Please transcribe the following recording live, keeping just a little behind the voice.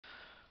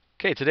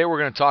Okay, today we're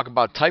going to talk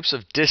about types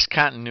of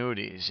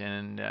discontinuities,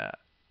 and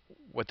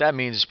what that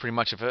means is pretty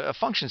much if a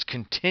function is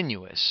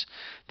continuous,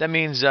 that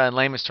means in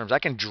layman's terms I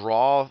can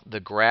draw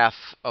the graph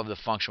of the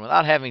function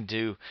without having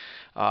to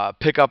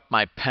pick up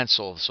my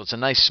pencil, so it's a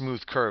nice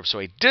smooth curve.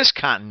 So a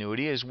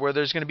discontinuity is where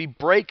there's going to be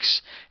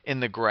breaks in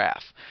the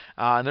graph.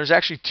 And there's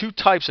actually two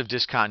types of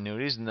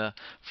discontinuities, and the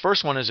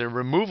first one is a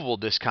removable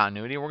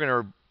discontinuity, and we're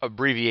going to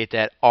abbreviate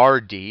that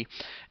RD.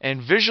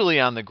 And visually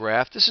on the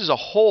graph, this is a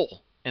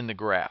hole in the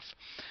graph.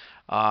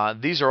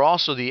 These are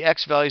also the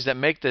x values that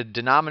make the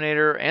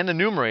denominator and the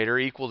numerator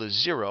equal to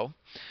 0.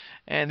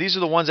 And these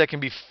are the ones that can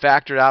be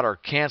factored out or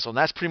canceled.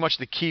 And that's pretty much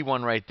the key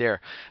one right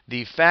there.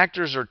 The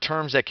factors or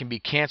terms that can be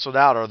canceled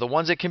out are the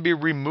ones that can be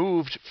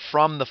removed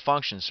from the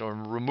function. So a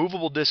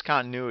removable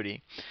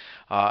discontinuity,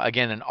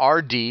 again an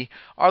RD,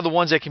 are the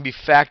ones that can be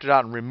factored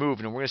out and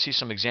removed. And we're going to see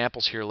some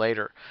examples here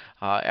later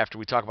after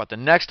we talk about the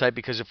next type,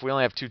 because if we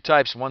only have two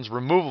types, one's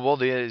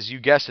removable, as you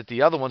guessed it,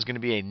 the other one's going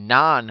to be a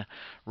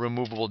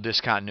non-removable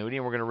discontinuity,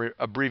 and we're going to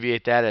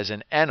abbreviate that as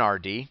an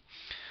NRD.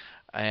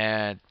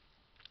 And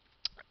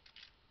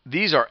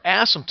these are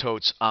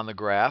asymptotes on the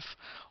graph,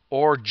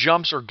 or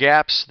jumps or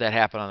gaps that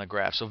happen on the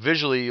graph. So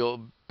visually,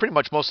 you'll pretty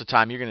much most of the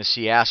time you're going to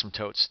see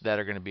asymptotes that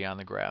are going to be on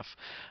the graph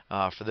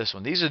for this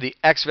one. These are the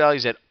x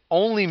values that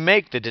only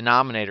make the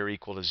denominator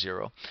equal to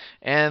 0,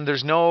 and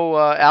there's no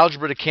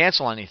algebra to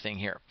cancel anything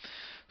here.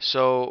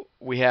 So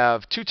we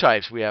have two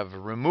types. We have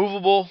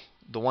removable,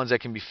 the ones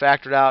that can be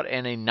factored out,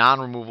 and a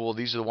non-removable.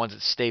 These are the ones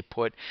that stay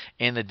put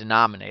in the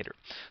denominator.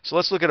 So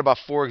let's look at about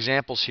 4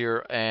 examples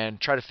here and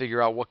try to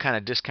figure out what kind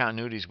of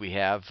discontinuities we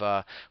have.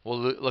 We'll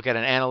look at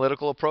an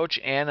analytical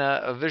approach and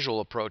a visual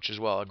approach as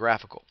well, a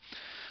graphical.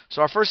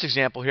 So our first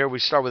example here, we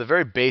start with a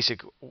very basic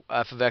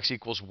f of x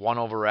equals 1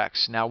 over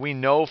x. Now we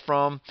know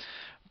from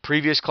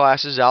previous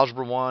classes,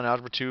 Algebra 1,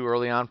 Algebra 2,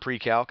 early on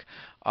pre-calc,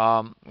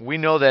 we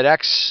know that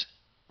x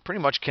pretty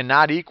much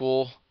cannot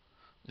equal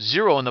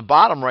 0 in the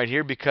bottom right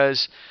here,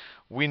 because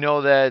we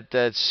know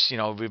that's,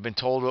 we've been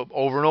told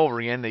over and over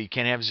again that you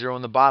can't have 0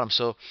 in the bottom.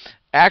 So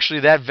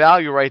actually that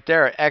value right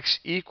there, x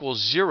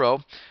equals 0,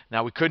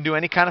 now we couldn't do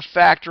any kind of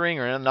factoring,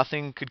 or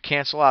nothing could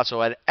cancel out.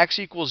 So at x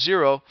equals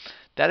 0,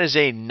 that is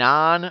a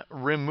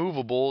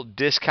non-removable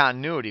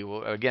discontinuity,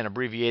 again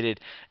abbreviated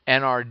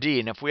NRD.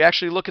 And if we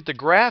actually look at the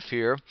graph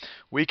here,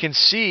 we can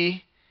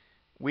see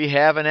we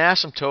have an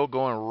asymptote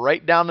going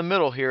right down the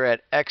middle here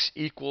at x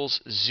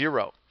equals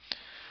 0.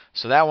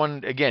 So that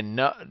one, again,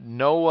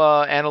 no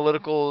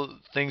analytical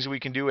things we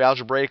can do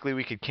algebraically.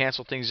 We could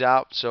cancel things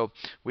out. So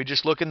we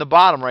just look in the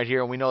bottom right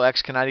here, and we know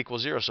x cannot equal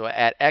 0. So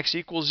at x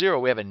equals 0,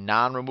 we have a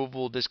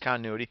non-removable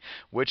discontinuity,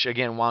 which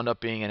again wound up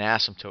being an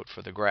asymptote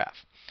for the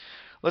graph.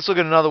 Let's look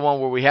at another one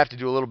where we have to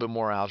do a little bit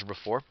more algebra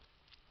for.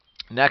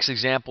 Next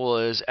example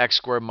is x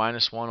squared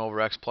minus 1 over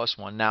x plus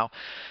 1. Now,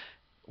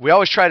 we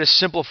always try to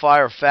simplify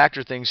or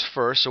factor things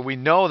first. So we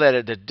know that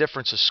at the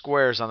difference of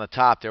squares on the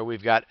top there,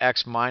 we've got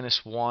x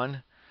minus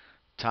 1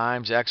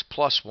 times x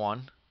plus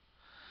 1.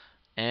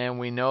 And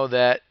we know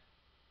that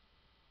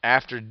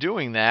after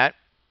doing that,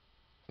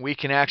 we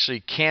can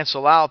actually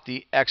cancel out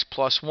the x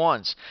plus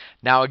 1s.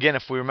 Now again,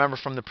 if we remember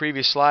from the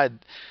previous slide,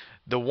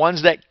 the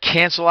ones that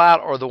cancel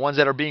out, or the ones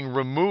that are being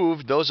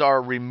removed, those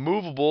are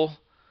removable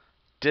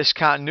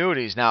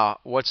discontinuities. Now,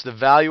 what's the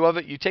value of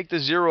it? You take the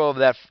 0 of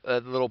that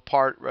little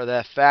part, or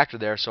that factor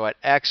there. So at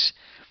x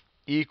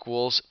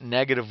equals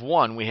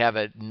 -1, we have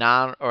a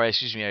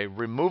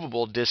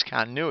removable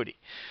discontinuity.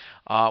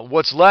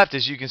 What's left,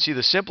 as you can see,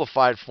 the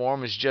simplified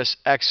form is just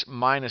x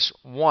minus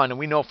 1, and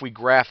we know if we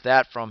graph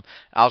that from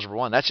Algebra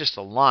 1, that's just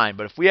a line.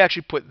 But if we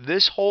actually put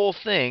this whole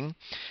thing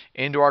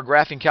into our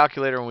graphing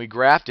calculator and we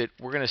graphed it,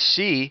 we're going to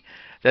see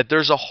that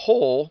there's a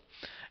hole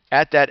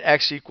at that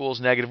x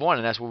equals -1,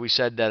 and that's what we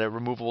said that a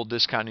removable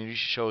discontinuity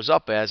shows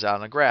up as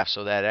on the graph.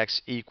 So that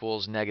x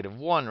equals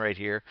 -1 right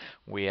here,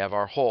 we have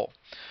our hole.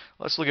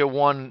 Let's look at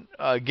one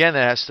again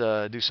that has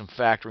to do some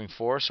factoring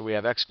for us. So we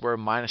have x squared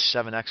minus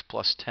 7x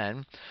plus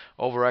 10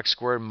 over x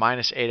squared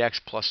minus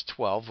 8x plus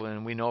 12.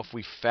 And we know if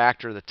we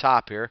factor the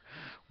top here,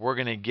 we're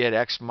going to get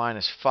x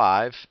minus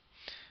 5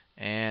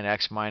 and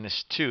x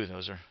minus 2.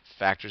 Those are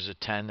factors of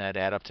 10 that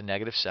add up to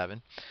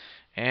 -7.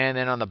 And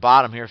then on the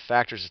bottom here,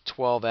 factors of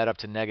 12 add up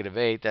to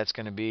 -8. That's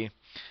going to be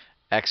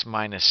x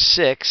minus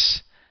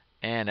 6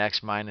 and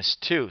x minus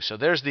 2. So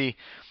there's the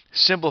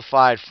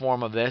simplified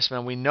form of this,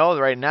 and we know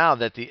right now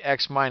that the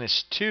x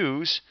minus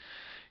 2's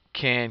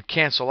can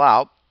cancel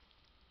out.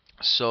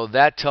 So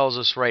that tells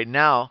us right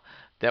now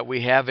that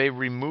we have a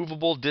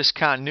removable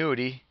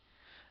discontinuity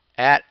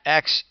at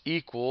x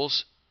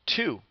equals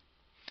 2.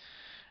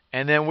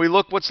 And then we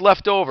look what's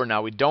left over.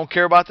 Now, we don't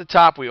care about the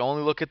top. We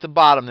only look at the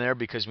bottom there,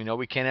 because we know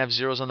we can't have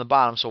zeros on the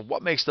bottom. So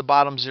what makes the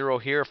bottom 0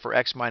 here for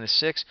x minus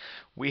 6?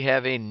 We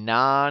have a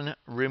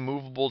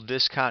non-removable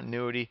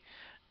discontinuity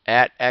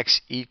at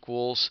x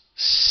equals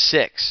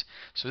 6.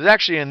 So there's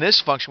actually in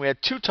this function we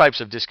had two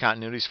types of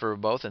discontinuities for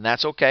both, and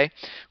that's okay.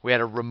 We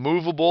had a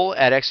removable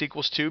at x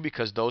equals 2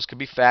 because those could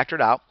be factored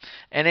out,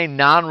 and a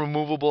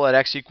non-removable at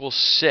x equals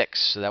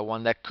 6, so that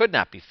one that could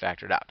not be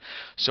factored out.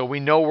 So we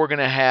know we're going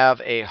to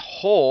have a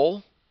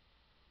whole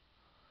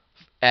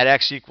at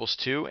x equals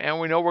 2, and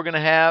we know we're going to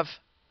have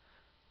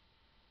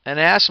an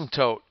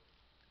asymptote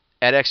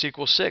at x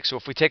equals 6. So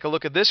if we take a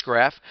look at this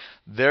graph,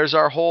 there's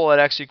our whole at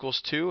x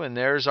equals 2, and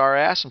there's our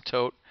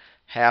asymptote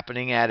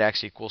happening at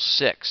x equals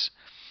 6.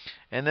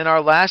 And then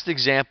our last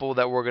example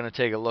that we're going to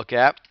take a look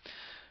at,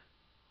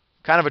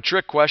 kind of a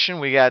trick question.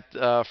 We got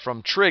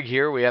from trig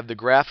here, we have the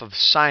graph of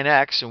sine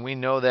x, and we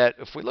know that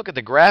if we look at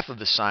the graph of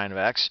the sine of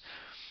x,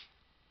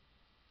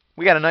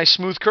 we got a nice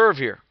smooth curve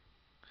here.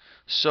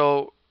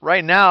 So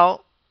right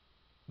now,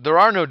 there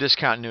are no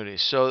discontinuities.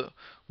 So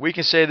we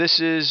can say this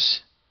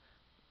is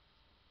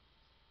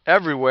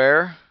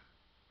everywhere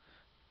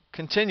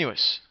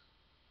continuous.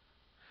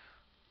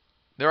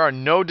 There are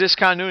no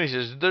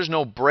discontinuities. There's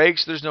no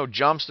breaks, there's no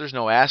jumps, there's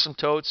no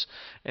asymptotes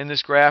in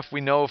this graph.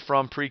 We know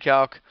from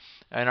pre-calc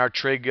and our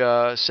trig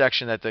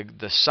section that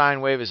the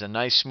sine wave is a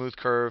nice smooth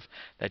curve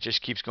that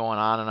just keeps going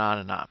on and on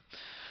and on.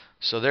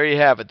 So there you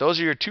have it. Those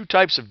are your two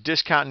types of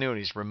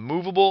discontinuities,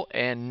 removable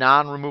and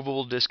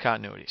non-removable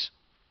discontinuities.